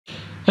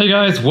Hey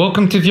guys,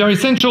 welcome to VR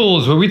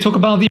Essentials, where we talk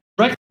about the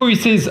correct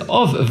choices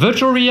of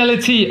virtual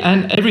reality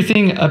and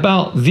everything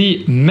about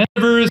the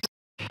metaverse.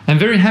 I'm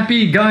very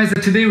happy, guys,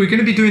 that today we're going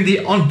to be doing the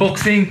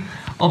unboxing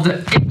of the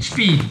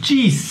HP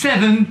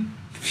G7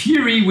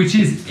 Fury, which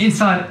is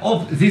inside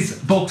of this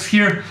box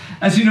here.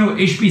 As you know,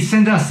 HP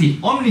sent us the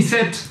Omni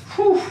set.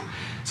 Whew.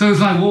 So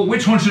it's like, well,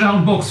 which one should I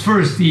unbox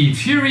first, the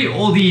Fury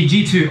or the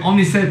G2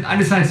 Omni set? I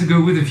decided to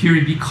go with the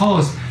Fury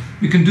because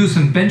we can do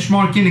some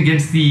benchmarking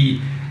against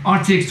the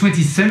RTX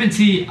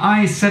 2070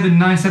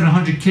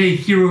 i7-9700K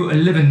Hero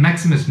 11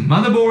 Maximus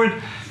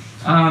motherboard.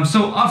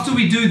 So after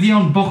we do the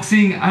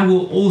unboxing, I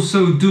will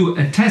also do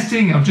a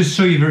testing. I'll just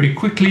show you very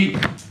quickly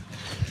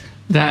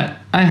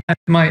that I have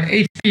my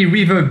HP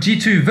Reverb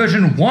G2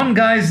 version 1,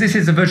 guys. This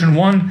is the version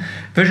 1.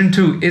 Version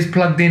 2 is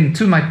plugged in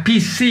to my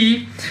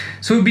PC.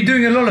 So we'll be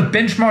doing a lot of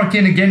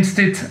benchmarking against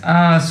it.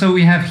 So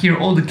we have here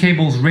all the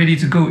cables ready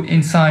to go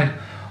inside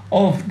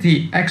of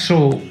the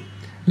actual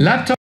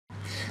laptop.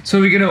 So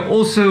we're gonna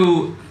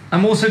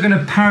I'm also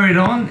gonna power it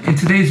on in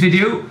today's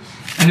video,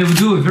 and it will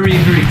do a very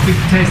quick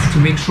test to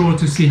make sure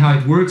to see how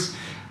it works.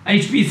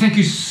 HP, thank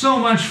you so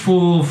much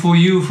for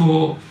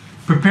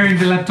preparing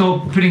the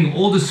laptop, putting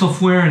all the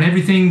software and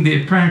everything.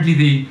 Apparently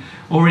they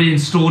already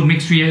installed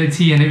mixed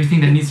reality and everything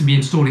that needs to be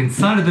installed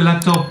inside of the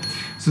laptop.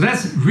 So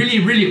that's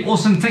really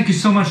awesome. Thank you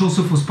so much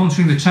also for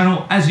sponsoring the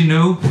channel. As you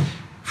know,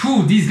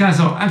 these guys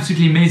are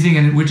absolutely amazing,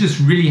 and we're just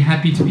really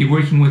happy to be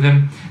working with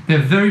them. They're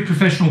very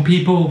professional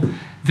people,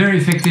 very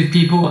effective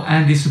people,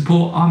 and they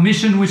support our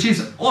mission, which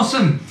is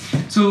awesome.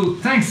 So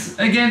thanks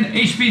again,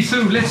 HP.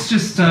 So let's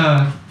just do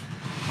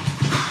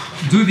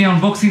the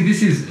unboxing.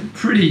 This is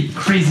pretty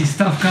crazy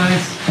stuff,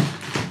 guys.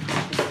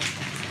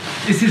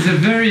 This is a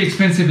very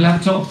expensive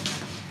laptop.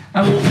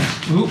 I will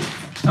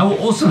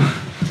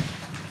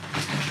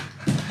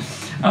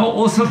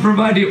also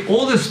provide you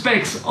all the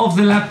specs of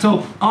the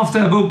laptop after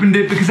I've opened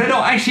it, because I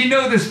don't actually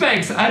know the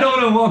specs. I don't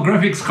know what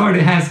graphics card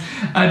it has.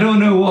 I don't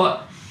know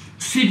what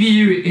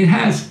CPU it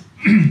has.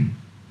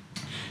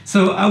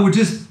 So I will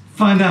just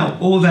find out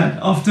all that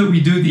after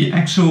we do the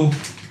actual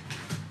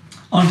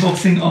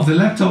unboxing of the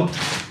laptop.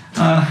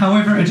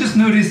 However, I just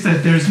noticed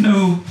that there's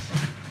no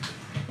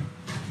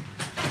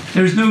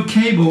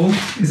cable.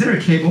 Is there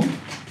a cable?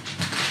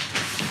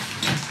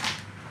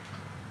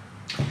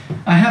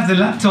 I have the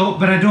laptop,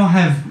 but I don't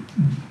have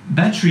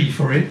battery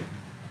for it.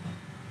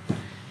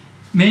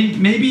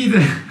 Maybe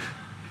the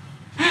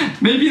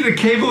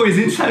cable is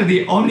inside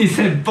the Omni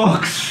set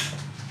box.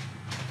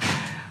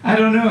 I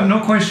don't know, I'm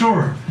not quite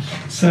sure.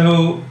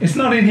 So it's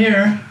not in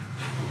here,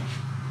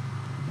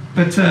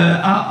 but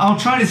I'll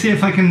try to see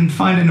if I can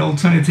find an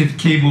alternative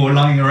cable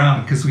lying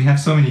around, because we have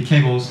so many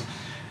cables.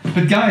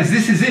 But guys,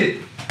 this is it.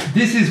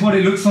 This is what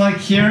it looks like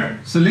here.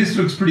 So this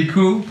looks pretty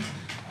cool.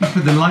 I'll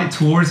put the light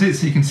towards it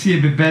so you can see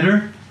a bit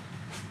better.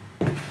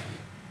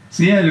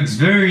 So yeah, it looks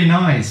very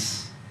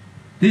nice.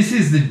 This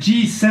is the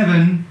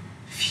G7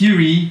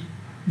 Fury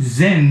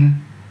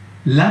Zen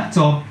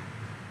laptop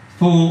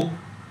for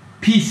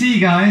PC,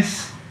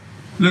 guys.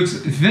 Looks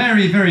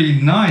very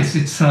nice.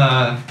 It's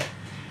a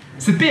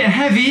bit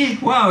heavy.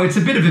 Wow, it's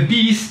a bit of a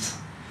beast,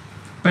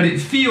 but it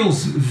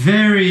feels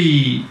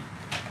very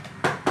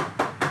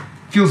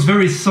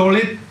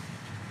solid.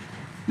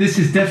 This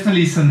is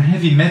definitely some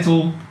heavy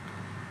metal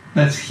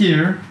that's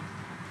here.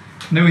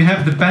 And then we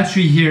have the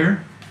battery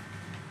here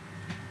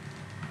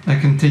I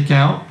can take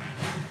out,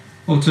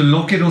 or to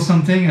lock it or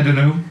something, I don't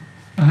know.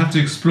 I have to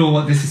explore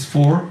what this is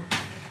for.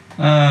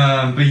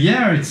 But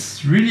yeah,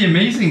 it's really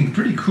amazing,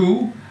 pretty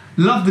cool.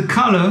 Love the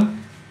color.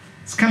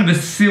 It's kind of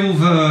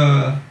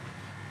a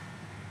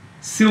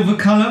silver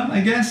color,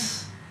 I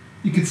guess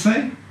you could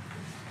say.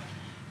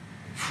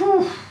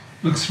 Whew.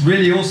 Looks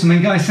really awesome.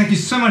 And guys, thank you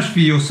so much for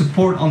your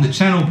support on the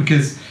channel,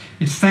 because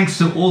it's thanks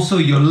to also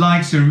your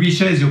likes, your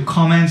reshares, your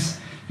comments,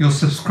 your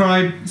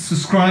subscribing.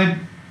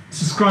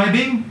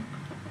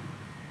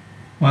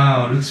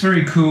 Wow, it looks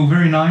very cool,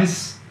 very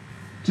nice.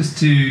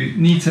 Just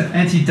need to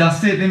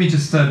anti-dust it. Let me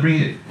just bring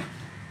it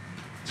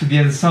to the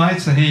other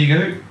side. So here you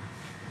go.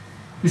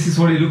 This is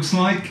what it looks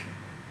like.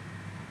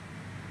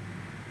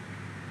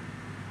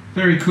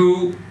 Very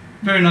cool,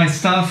 very nice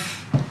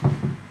stuff.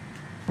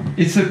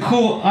 It's a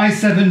Core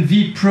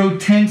i7 Pro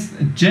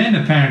 10th Gen,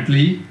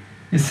 apparently.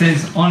 It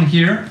says on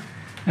here.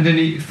 And then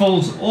it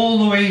folds all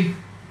the way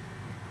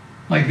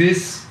like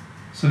this.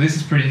 So this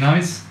is pretty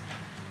nice.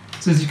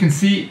 So as you can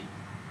see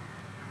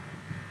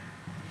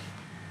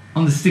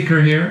on the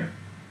sticker here,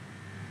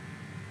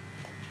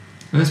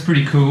 that's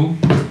pretty cool.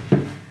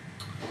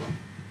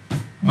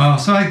 Wow,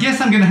 so I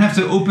guess I'm gonna have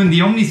to open the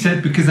Omni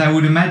set, because I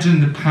would imagine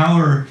the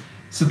power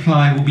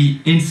supply will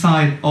be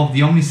inside of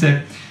the Omni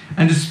set.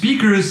 And the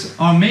speakers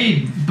are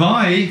made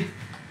by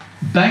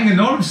Bang &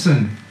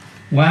 Olufsen.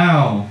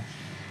 Wow.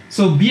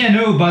 So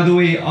B&O, by the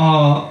way,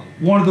 are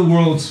one of the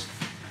world's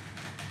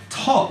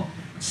top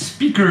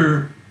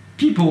speaker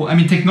people, I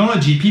mean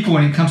technology people,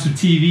 when it comes to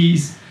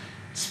TVs,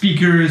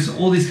 speakers,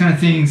 all these kind of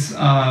things.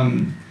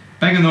 Bang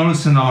 &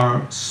 Olufsen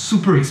are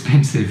super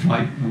expensive,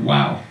 like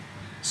wow,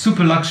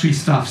 super luxury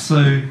stuff.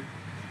 So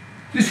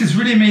this is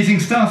really amazing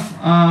stuff.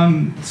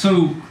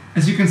 So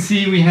as you can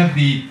see, we have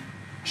the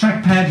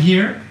trackpad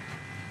here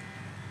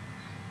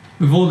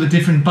with all the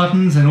different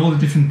buttons and all the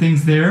different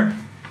things there.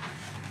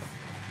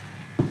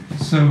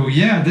 So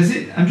yeah, does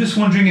it? I'm just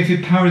wondering if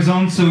it powers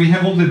on. So we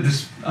have all the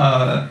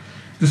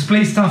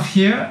display stuff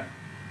here.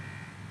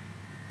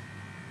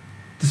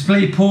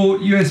 Display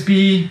port,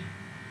 USB,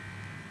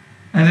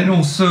 and then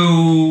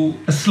also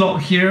a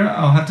slot here.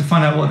 I'll have to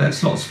find out what that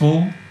slot's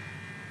for.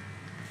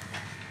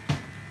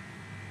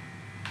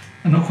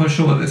 I'm not quite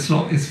sure what that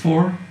slot is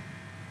for,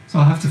 so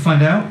I'll have to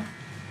find out.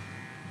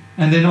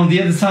 And then on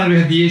the other side we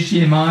have the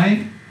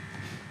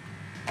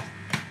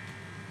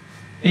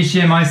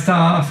HDMI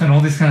stuff and all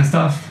this kind of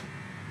stuff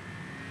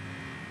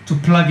to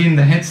plug in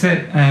the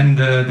headset and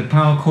the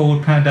power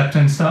cord, power adapter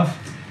and stuff.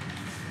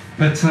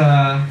 But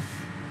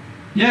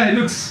yeah, it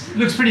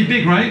looks pretty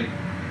big, right?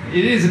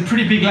 It is a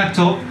pretty big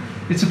laptop.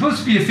 It's supposed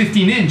to be a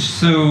 15-inch,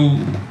 so,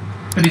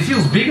 but it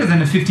feels bigger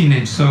than a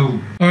 15-inch. So,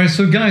 all right.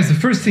 So guys, the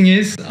first thing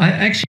is I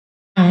actually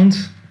found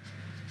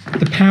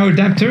the power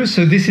adapter.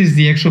 So this is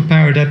the actual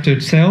power adapter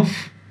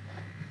itself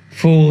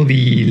for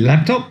the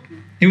laptop.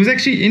 It was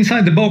actually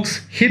inside the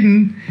box,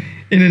 hidden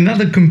in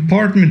another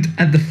compartment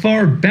at the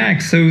far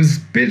back. So it's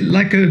a bit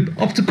like an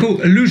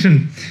optical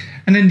illusion.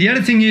 And then the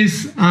other thing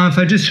is, if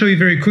I just show you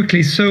very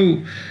quickly,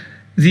 so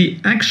the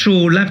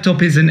actual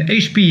laptop is an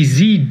HP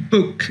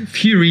ZBOOK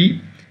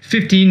Fury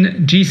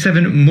 15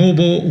 G7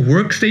 mobile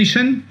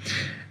workstation.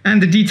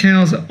 And the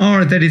details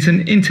are that it's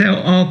an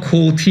Intel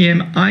Core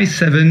TM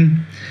i7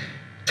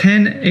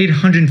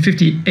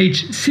 10850H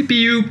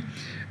CPU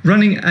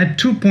running at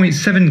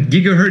 2.7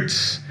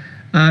 gigahertz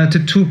to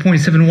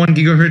 2.71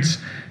 gigahertz.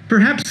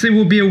 Perhaps there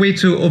will be a way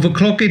to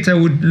overclock it. I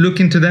would look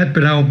into that,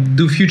 but I'll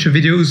do future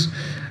videos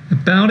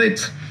about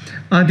it.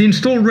 The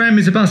installed RAM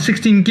is about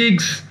 16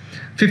 gigs,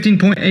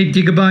 15.8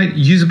 gigabyte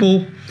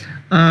usable.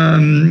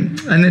 And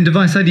then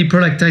device ID,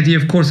 product ID,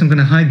 of course, I'm going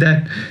to hide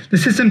that. The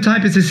system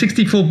type is a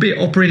 64-bit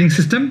operating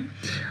system.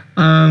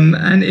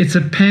 And it's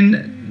a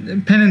pen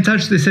and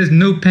touch. This says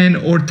no pen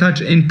or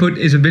touch input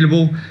is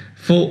available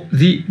for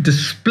the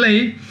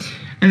display.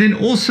 And then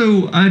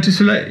also, just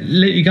to let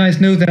you guys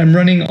know that I'm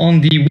running on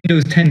the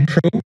Windows 10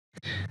 Pro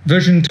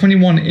version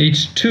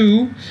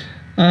 21H2.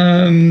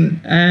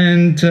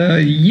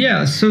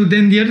 Yeah, so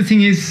then the other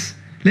thing is,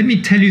 let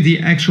me tell you the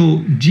actual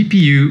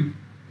GPU.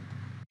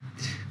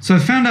 So I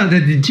found out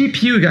that the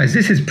GPU, guys,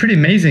 this is pretty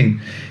amazing.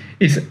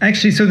 It's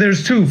actually, so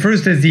there's two.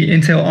 First, there's the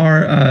Intel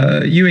R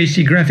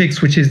UHD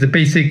graphics, which is the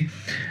basic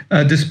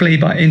display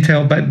by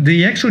Intel. But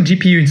the actual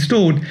GPU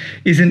installed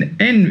is an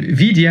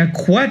Nvidia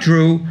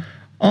Quadro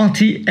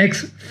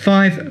RTX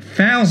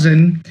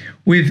 5000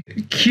 with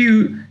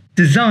Q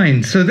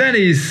design. So that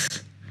is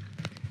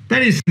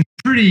some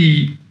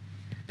pretty,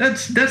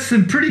 that's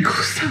some pretty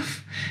cool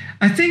stuff.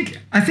 I think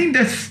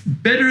that's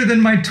better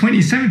than my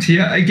 2070.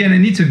 Again, I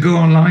need to go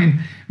online,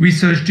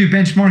 research, do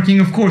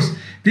benchmarking. Of course,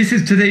 this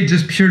is today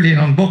just purely an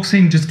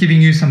unboxing, just giving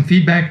you some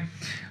feedback.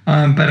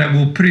 But I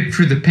will put it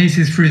through the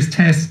paces, through his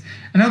tests,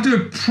 and I'll do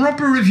a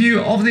proper review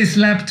of this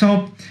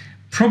laptop.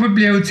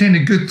 Probably I would say in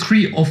a good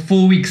 3 or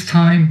 4 weeks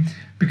time,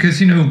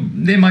 because, you know,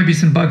 there might be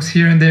some bugs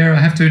here and there.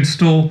 I have to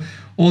install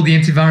all the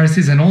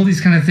antiviruses and all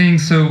these kind of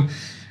things. So,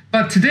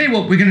 but today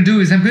what we're going to do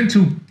is I'm going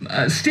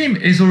to, Steam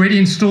is already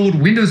installed,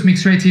 Windows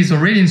Mixed Reality is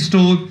already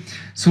installed.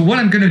 So what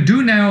I'm going to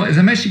do now is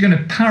I'm actually going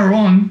to power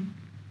on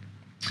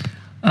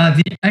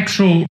the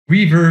actual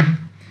Reverb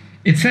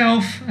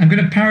itself. I'm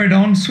going to power it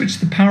on, switch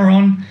the power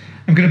on.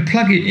 I'm going to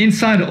plug it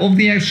inside of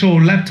the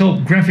actual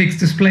laptop graphics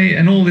display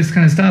and all this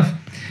kind of stuff.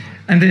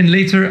 And then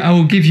later I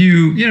will give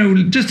you, you know,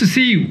 just to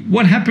see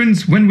what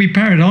happens when we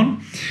power it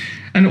on.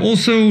 And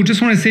also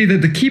just want to say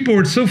that the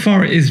keyboard so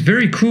far is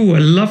very cool. I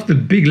love the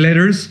big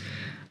letters,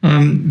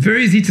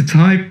 very easy to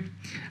type.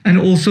 And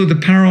also the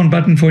power on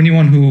button, for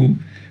anyone who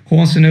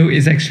wants to know,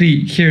 is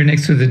actually here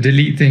next to the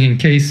delete thing, in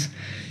case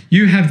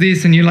you have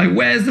this and you're like,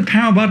 where's the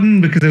power button?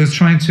 Because I was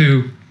trying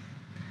to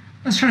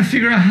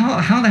figure out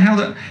how the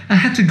hell I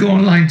had to go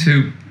online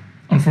to,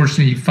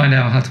 unfortunately, find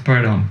out how to power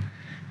it on.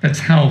 That's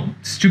how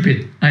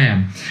stupid I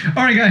am.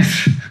 All right,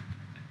 guys,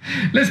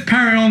 let's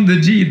power on the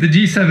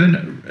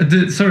G7,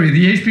 the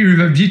HP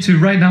Reverb G2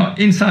 right now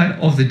inside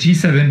of the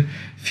G7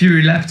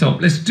 Fury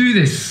laptop. Let's do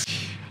this.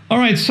 All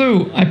right,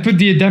 so I put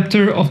the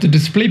adapter of the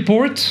display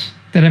port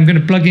that I'm going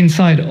to plug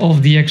inside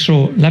of the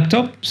actual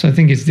laptop. So I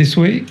think it's this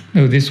way.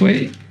 No, this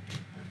way.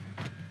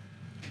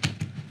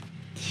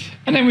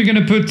 And then we're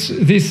going to put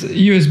this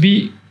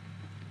USB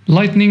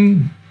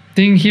lightning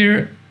thing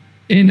here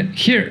in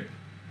here.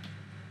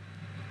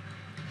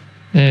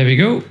 There we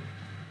go.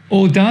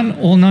 All done,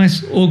 all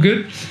nice, all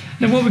good.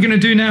 Then what we're going to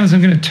do now is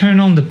I'm going to turn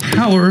on the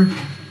power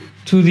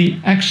to the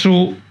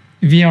actual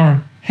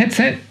VR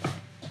headset.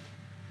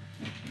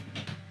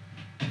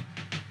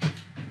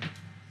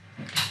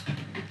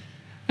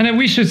 And then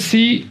we should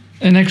see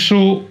an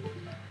actual,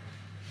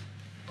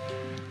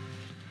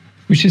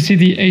 we should see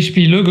the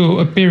HP logo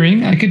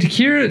appearing. I could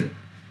hear it.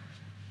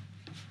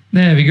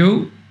 There we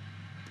go.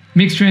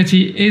 mixed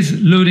reality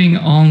is loading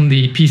on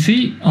the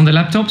PC, on the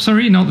laptop,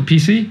 sorry, not the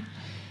PC.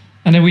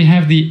 And then we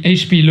have the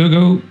HP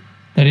logo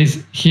that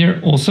is here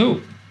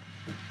also.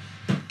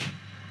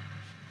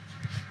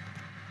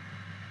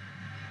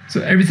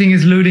 So everything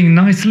is loading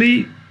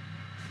nicely.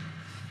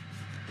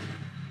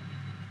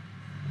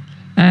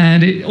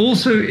 And it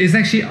also is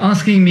actually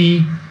asking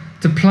me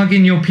to plug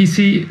in your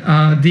PC,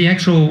 the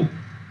actual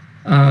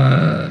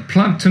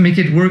plug to make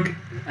it work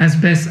as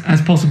best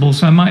as possible.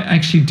 So I might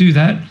actually do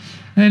that.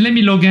 And let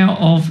me log out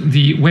of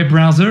the web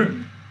browser,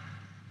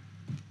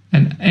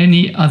 and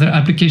any other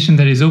application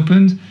that is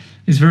opened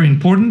is very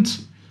important.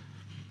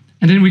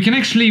 And then we can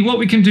actually, what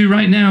we can do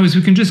right now is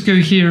we can just go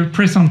here,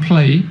 press on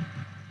play.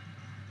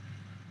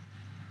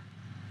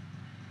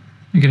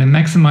 I'm going to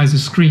maximize the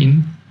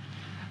screen.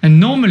 And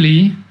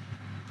normally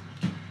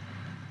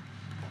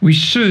we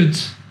should,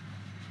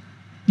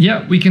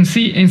 yeah, we can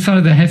see inside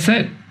of the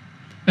headset.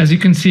 As you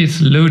can see,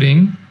 it's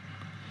loading.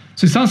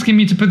 So it's asking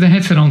me to put the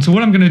headset on. So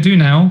what I'm going to do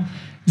now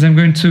is I'm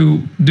going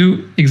to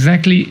do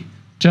exactly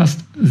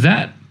just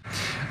that.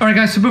 All right,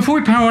 guys, so before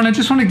we power on, I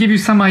just want to give you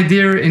some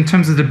idea in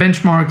terms of the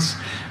benchmarks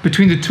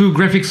between the two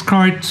graphics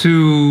cards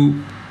to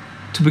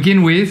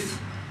begin with.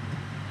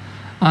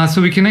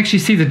 So we can actually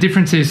see the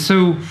differences.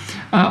 So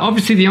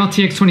obviously the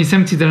RTX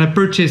 2070 that I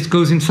purchased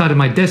goes inside of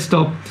my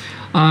desktop,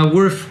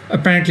 worth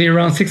apparently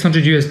around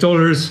 $600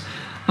 US.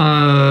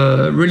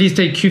 Release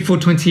date Q4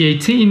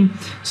 2018,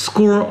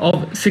 score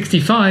of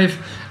 65.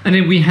 And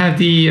then we have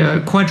the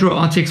Quadro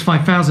RTX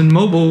 5000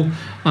 mobile,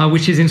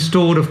 which is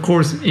installed, of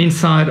course,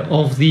 inside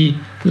of the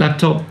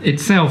laptop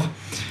itself.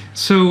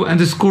 So, and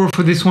the score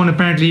for this one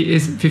apparently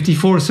is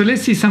 54. So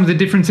let's see some of the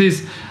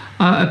differences.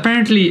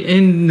 Apparently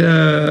in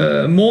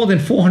more than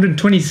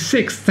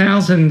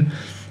 426,000,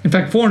 in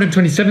fact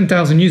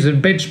 427,000 user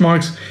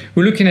benchmarks,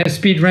 we're looking at a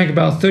speed rank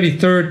about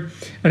 33rd,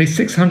 at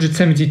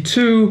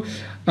 672.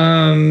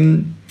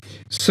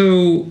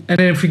 So, and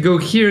then if we go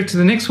here to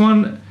the next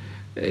one,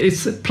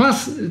 it's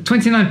plus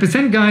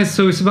 29%, guys.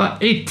 So it's about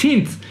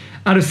 18th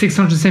out of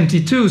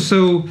 672.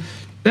 So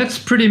that's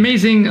pretty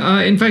amazing.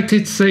 In fact,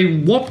 it's a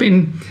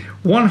whopping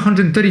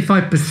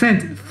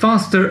 135%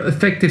 faster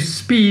effective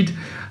speed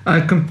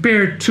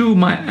compared to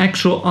my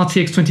actual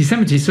RTX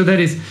 2070. So that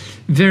is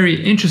very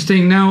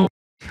interesting. Now,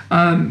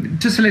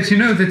 just to let you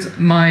know that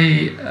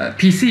my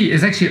PC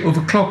is actually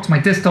overclocked. My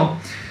desktop,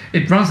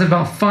 it runs at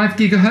about 5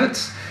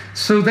 gigahertz.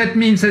 So that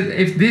means that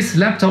if this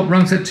laptop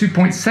runs at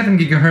 2.7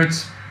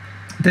 gigahertz,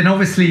 then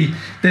obviously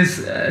there's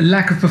a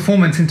lack of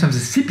performance in terms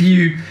of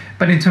CPU,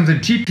 but in terms of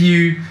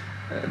GPU,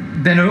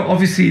 then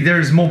obviously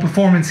there's more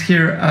performance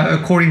here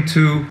according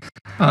to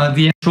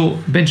the actual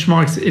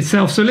benchmarks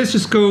itself. So let's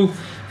just go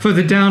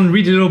further down,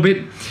 read a little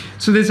bit.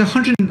 So there's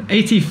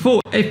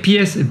 184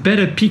 FPS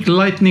better peak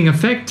lightning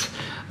effect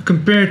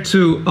compared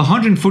to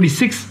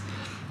 146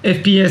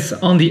 FPS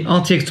on the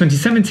RTX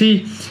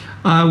 2070.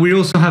 We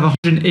also have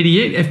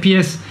 188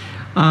 FPS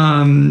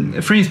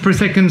frames per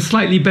second,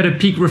 slightly better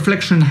peak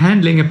reflection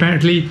handling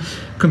apparently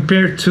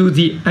compared to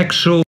the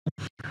actual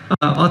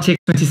RTX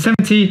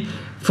 2070.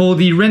 For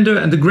the render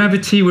and the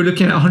gravity, we're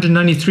looking at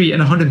 193 and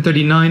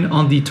 139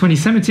 on the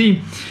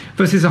 2070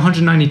 versus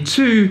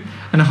 192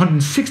 and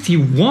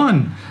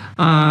 161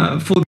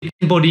 for the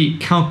in-body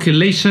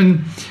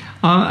calculation.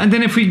 And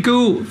then if we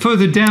go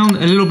further down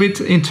a little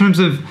bit in terms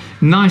of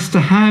nice to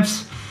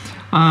haves,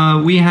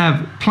 we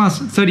have plus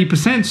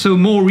 30%, so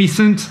more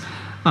recent,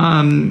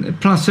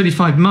 plus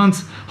 35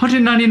 months,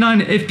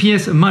 199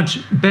 FPS, much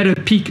better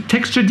peak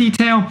texture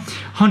detail,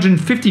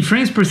 150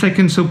 frames per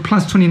second, so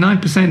plus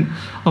 29%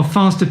 of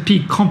faster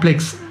peak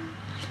complex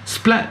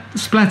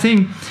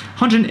splatting,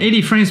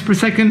 180 frames per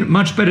second,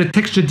 much better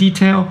texture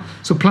detail,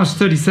 so plus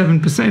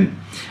 37%,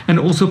 and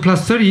also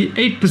plus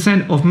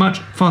 38% of much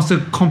faster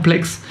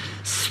complex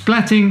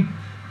splatting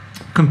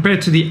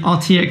compared to the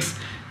RTX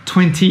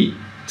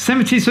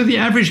 2070. So the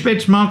average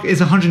benchmark is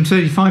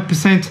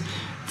 135%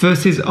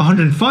 versus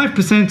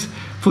 105%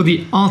 for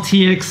the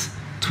RTX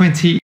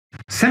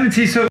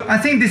 2070. So I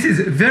think this is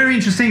very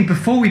interesting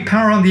before we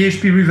power on the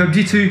HP Reverb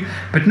G2.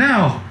 But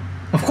now,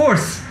 of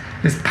course,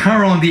 let's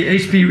power on the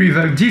HP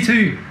Reverb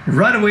G2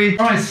 right away.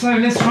 All right, so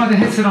let's try the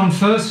headset on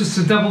first, just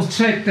to double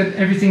check that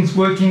everything's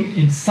working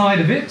inside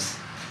of it.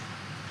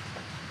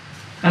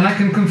 And I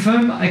can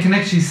confirm I can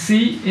actually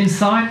see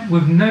inside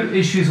with no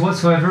issues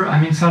whatsoever.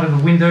 I'm inside of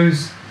a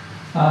Windows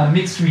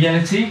mixed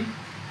reality.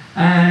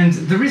 And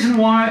the reason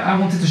why I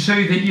wanted to show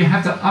you that you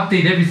have to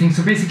update everything.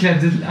 So basically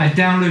I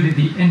downloaded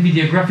the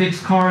Nvidia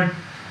graphics card,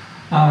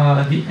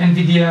 the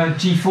Nvidia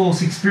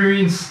GeForce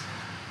experience,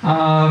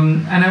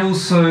 and I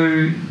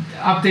also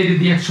updated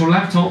the actual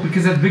laptop,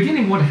 because at the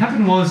beginning what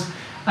happened was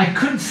I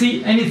couldn't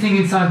see anything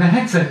inside the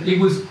headset. It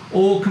was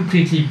all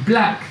completely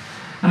black.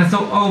 And I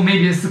thought, oh,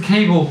 maybe it's the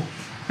cable.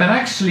 But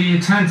actually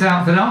it turns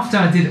out that after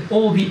I did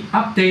all the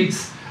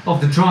updates of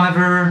the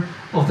driver,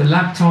 of the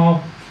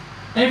laptop,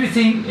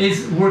 everything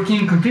is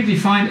working completely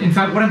fine. In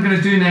fact, what I'm going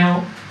to do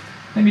now,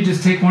 let me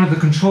just take one of the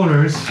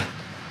controllers.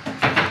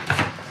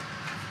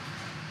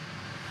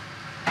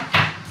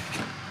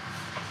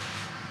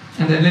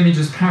 And then let me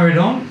just power it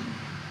on.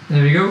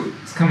 There we go,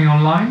 it's coming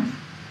online.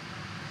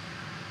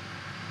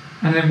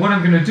 And then what I'm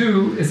going to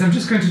do is I'm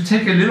just going to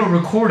take a little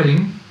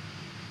recording,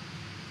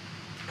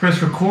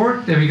 press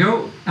record, there we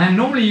go. And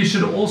normally you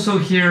should also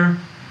hear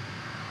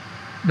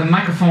the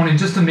microphone in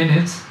just a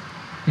minute,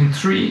 in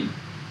 3,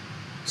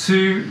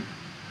 2,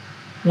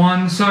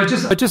 1. So I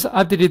just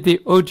updated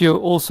the audio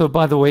also,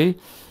 by the way.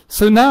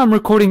 So now I'm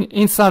recording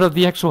inside of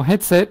the actual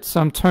headset. So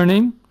I'm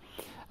turning,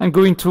 I'm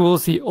going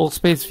towards the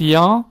Olyfsen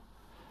VR,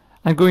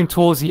 I'm going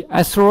towards the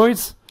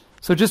asteroids.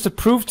 So just to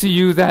prove to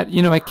you that,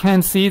 you know, I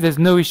can see there's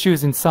no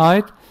issues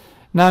inside.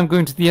 Now I'm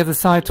going to the other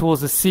side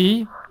towards the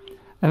sea,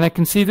 and I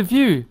can see the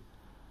view.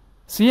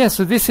 So yeah,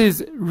 so this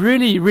is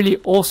really, really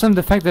awesome.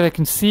 The fact that I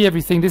can see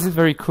everything, this is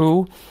very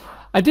cool.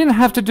 I didn't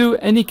have to do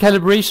any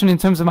calibration in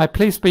terms of my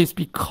play space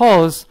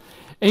because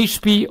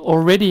HP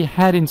already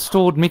had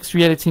installed mixed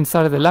reality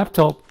inside of the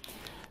laptop.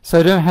 So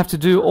I don't have to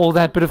do all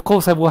that, but of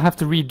course I will have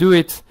to redo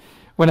it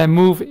when I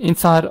move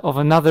inside of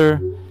another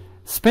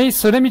space.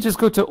 So let me just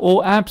go to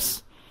all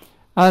apps.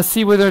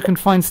 See whether I can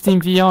find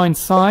SteamVR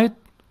inside,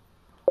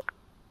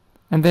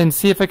 and then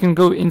see if I can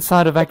go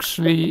inside of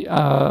actually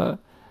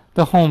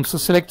the home. So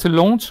select to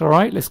launch. All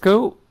right, let's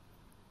go.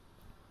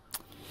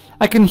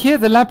 I can hear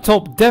the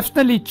laptop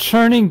definitely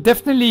churning,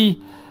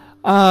 definitely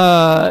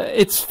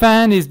its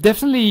fan is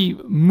definitely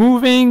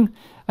moving.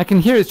 I can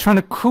hear it trying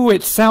to cool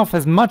itself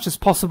as much as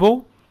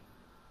possible,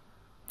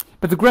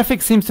 but the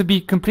graphics seems to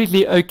be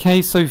completely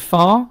okay so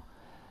far.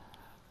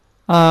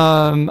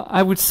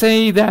 I would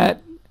say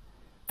that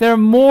they're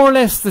more or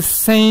less the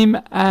same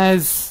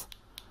as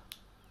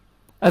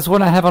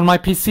what I have on my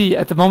PC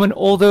at the moment,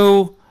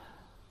 although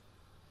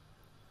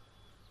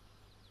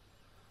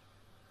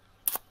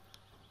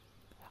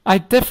I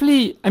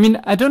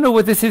mean, I don't know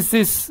whether this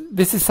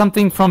is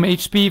something from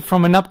HP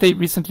from an update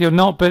recently or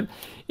not, but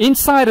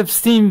inside of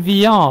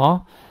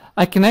SteamVR,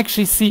 I can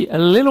actually see a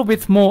little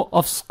bit more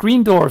of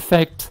screen door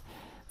effect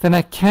than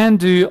I can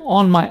do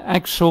on my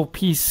actual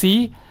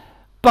PC,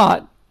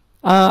 but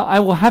I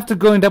will have to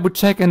go and double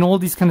check and all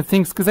these kind of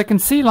things, because I can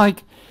see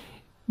like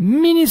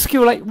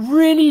minuscule, like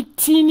really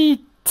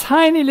teeny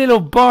tiny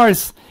little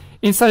bars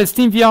inside of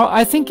SteamVR.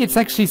 I think it's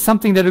actually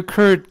something that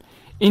occurred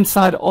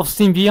inside of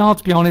SteamVR,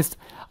 to be honest.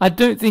 I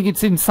don't think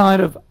it's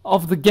inside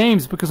of the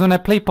games, because when I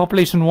play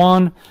Population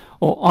 1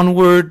 or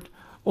Onward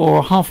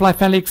or Half-Life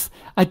Alyx,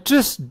 I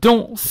just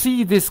don't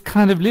see this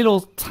kind of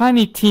little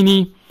tiny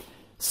teeny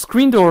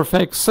screen door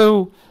effect.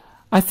 So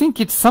I think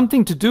it's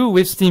something to do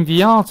with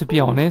SteamVR, to be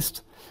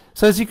honest.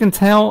 So as you can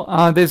tell,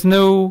 there's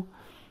no,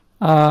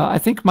 I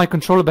think my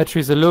controller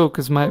batteries are low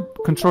because my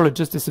controller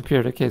just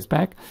disappeared. Okay, it's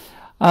back.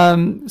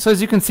 So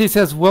as you can see, it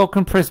says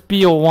welcome, press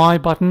B or Y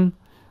button.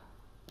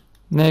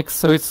 Next,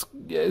 so it's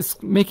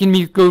making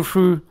me go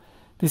through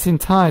this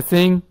entire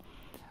thing.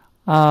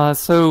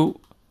 So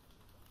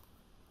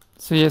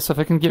yes, if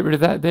I can get rid of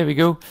that, there we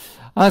go.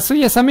 So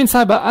yes, I'm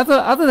inside, but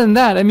other than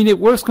that, I mean, it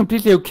works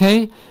completely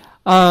okay.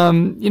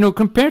 You know,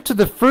 compared to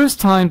the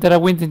first time that I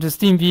went into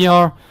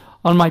SteamVR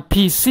on my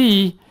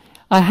PC,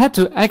 I had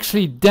to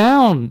actually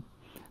down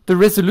the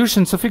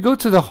resolution. So if you go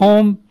to the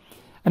home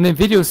and then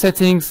video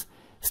settings,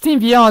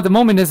 SteamVR at the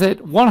moment is at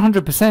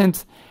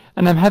 100%,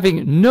 and I'm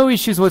having no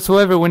issues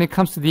whatsoever when it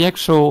comes to the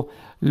actual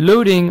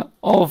loading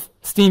of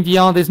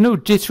SteamVR. There's no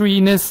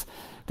jitteriness,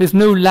 there's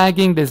no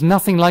lagging, there's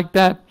nothing like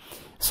that.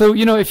 So,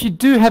 you know, if you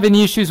do have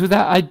any issues with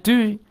that, I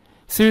do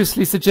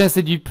seriously suggest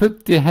that you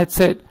put the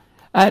headset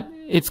at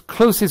its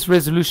closest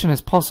resolution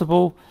as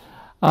possible.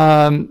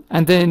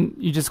 And then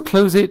you just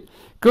close it,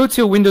 go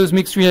to your Windows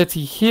Mixed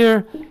Reality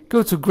here,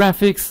 go to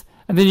graphics,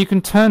 and then you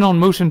can turn on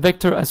motion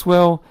vector as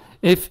well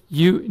if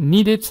you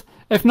need it.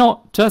 If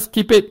not, just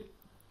keep it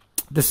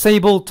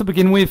disabled to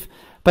begin with.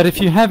 But if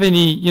you have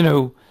any, you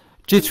know,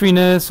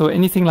 jitteriness or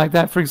anything like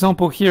that, for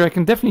example, here I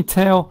can definitely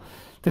tell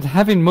that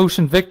having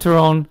motion vector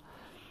on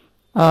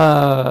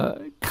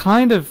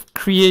kind of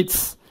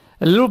creates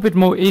a little bit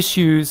more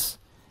issues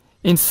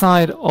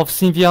inside of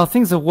SteamVR.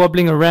 Things are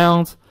wobbling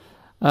around.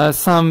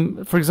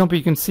 For example,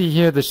 you can see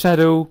here the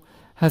shadow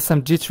has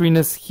some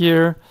jitteriness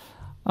here.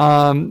 So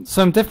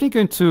I'm definitely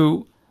going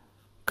to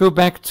go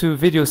back to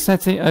video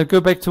setting, go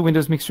back to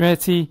Windows Mixed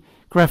Reality,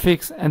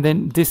 graphics, and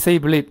then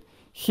disable it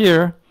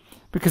here,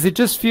 because it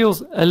just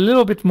feels a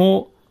little bit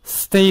more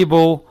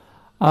stable,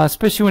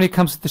 especially when it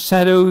comes to the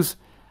shadows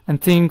and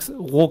things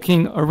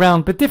walking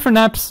around. But different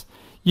apps,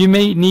 you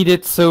may need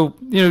it, so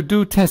you know,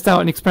 do test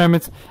out and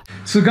experiment.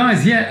 So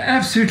guys, yeah,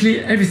 absolutely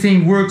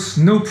everything works,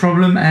 no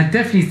problem. I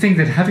definitely think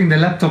that having the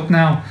laptop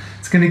now,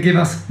 it's going to give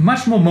us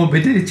much more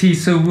mobility,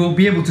 so we'll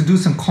be able to do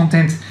some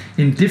content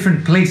in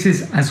different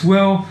places as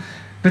well.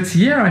 But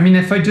yeah, I mean,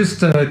 if I just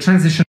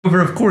transition over,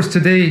 of course,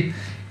 today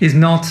is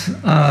not,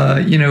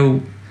 you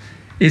know,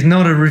 is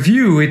not a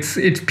review.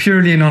 It's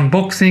purely an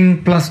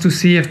unboxing, plus to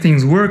see if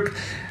things work.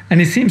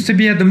 And it seems to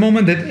be at the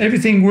moment that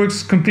everything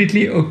works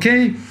completely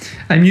okay.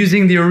 I'm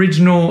using the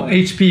original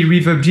HP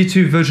Reverb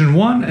G2 version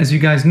 1, as you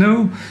guys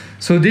know.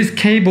 So this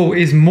cable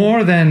is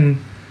more than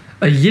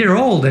a year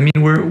old. I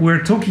mean,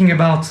 we're talking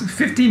about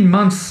 15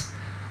 months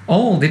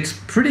old. It's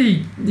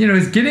pretty, you know,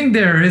 it's getting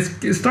there.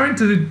 It's starting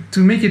to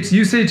make its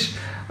usage.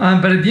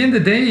 But at the end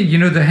of the day, you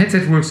know, the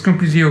headset works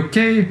completely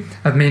okay.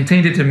 I've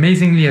maintained it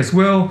amazingly as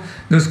well.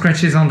 No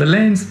scratches on the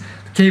lens.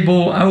 The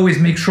cable, I always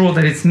make sure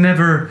that it's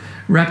never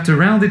wrapped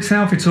around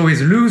itself. It's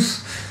always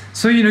loose.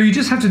 So, you know, you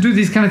just have to do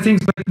these kind of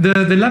things. But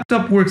the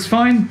laptop works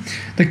fine.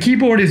 The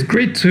keyboard is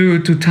great to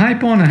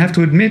type on, I have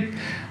to admit.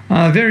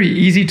 Very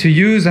easy to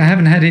use. I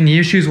haven't had any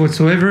issues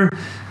whatsoever.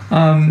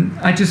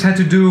 I just had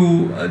to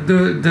do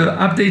the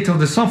update of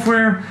the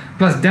software,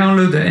 plus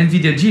download the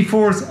Nvidia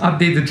GeForce,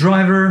 update the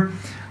driver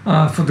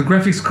for the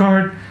graphics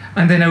card,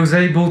 and then I was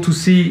able to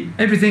see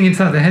everything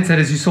inside the headset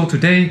as you saw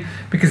today,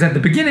 because at the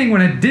beginning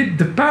when I did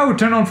the power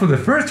turn on for the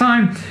first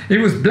time, it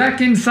was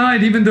black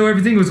inside even though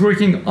everything was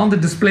working on the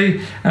display,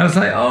 and I was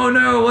like, oh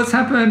no, what's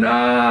happened?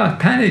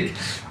 Panic.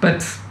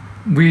 But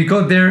we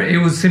got there. It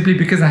was simply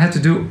because I had to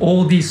do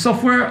all the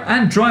software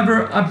and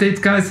driver updates,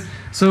 guys.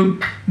 So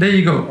there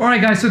you go. All right,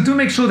 guys, so do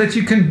make sure that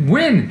you can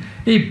win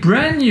a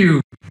brand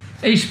new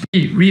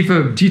HP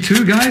Reverb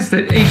G2, guys,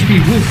 that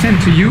HP will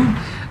send to you,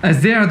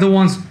 as they are the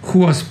ones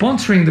who are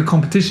sponsoring the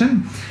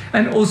competition,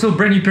 and also a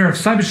brand new pair of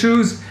cyber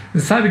shoes, the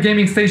cyber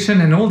gaming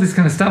station, and all this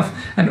kind of stuff.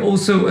 And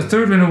also a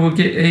third winner will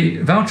get a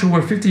voucher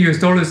worth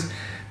 $50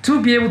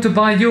 to be able to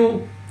buy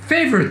your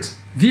favorite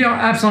VR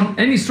apps on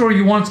any store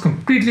you want. It's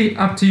completely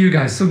up to you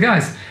guys. So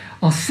guys,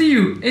 I'll see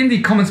you in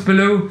the comments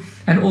below,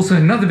 and also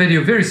another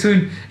video very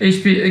soon.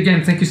 HP,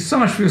 again, thank you so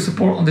much for your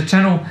support on the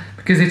channel,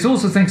 because it's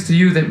also thanks to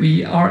you that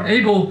we are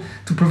able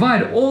to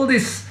provide all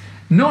this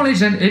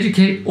knowledge and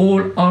educate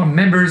all our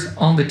members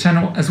on the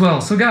channel as well.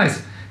 So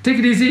guys, take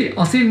it easy.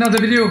 I'll see you in another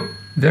video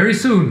very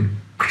soon.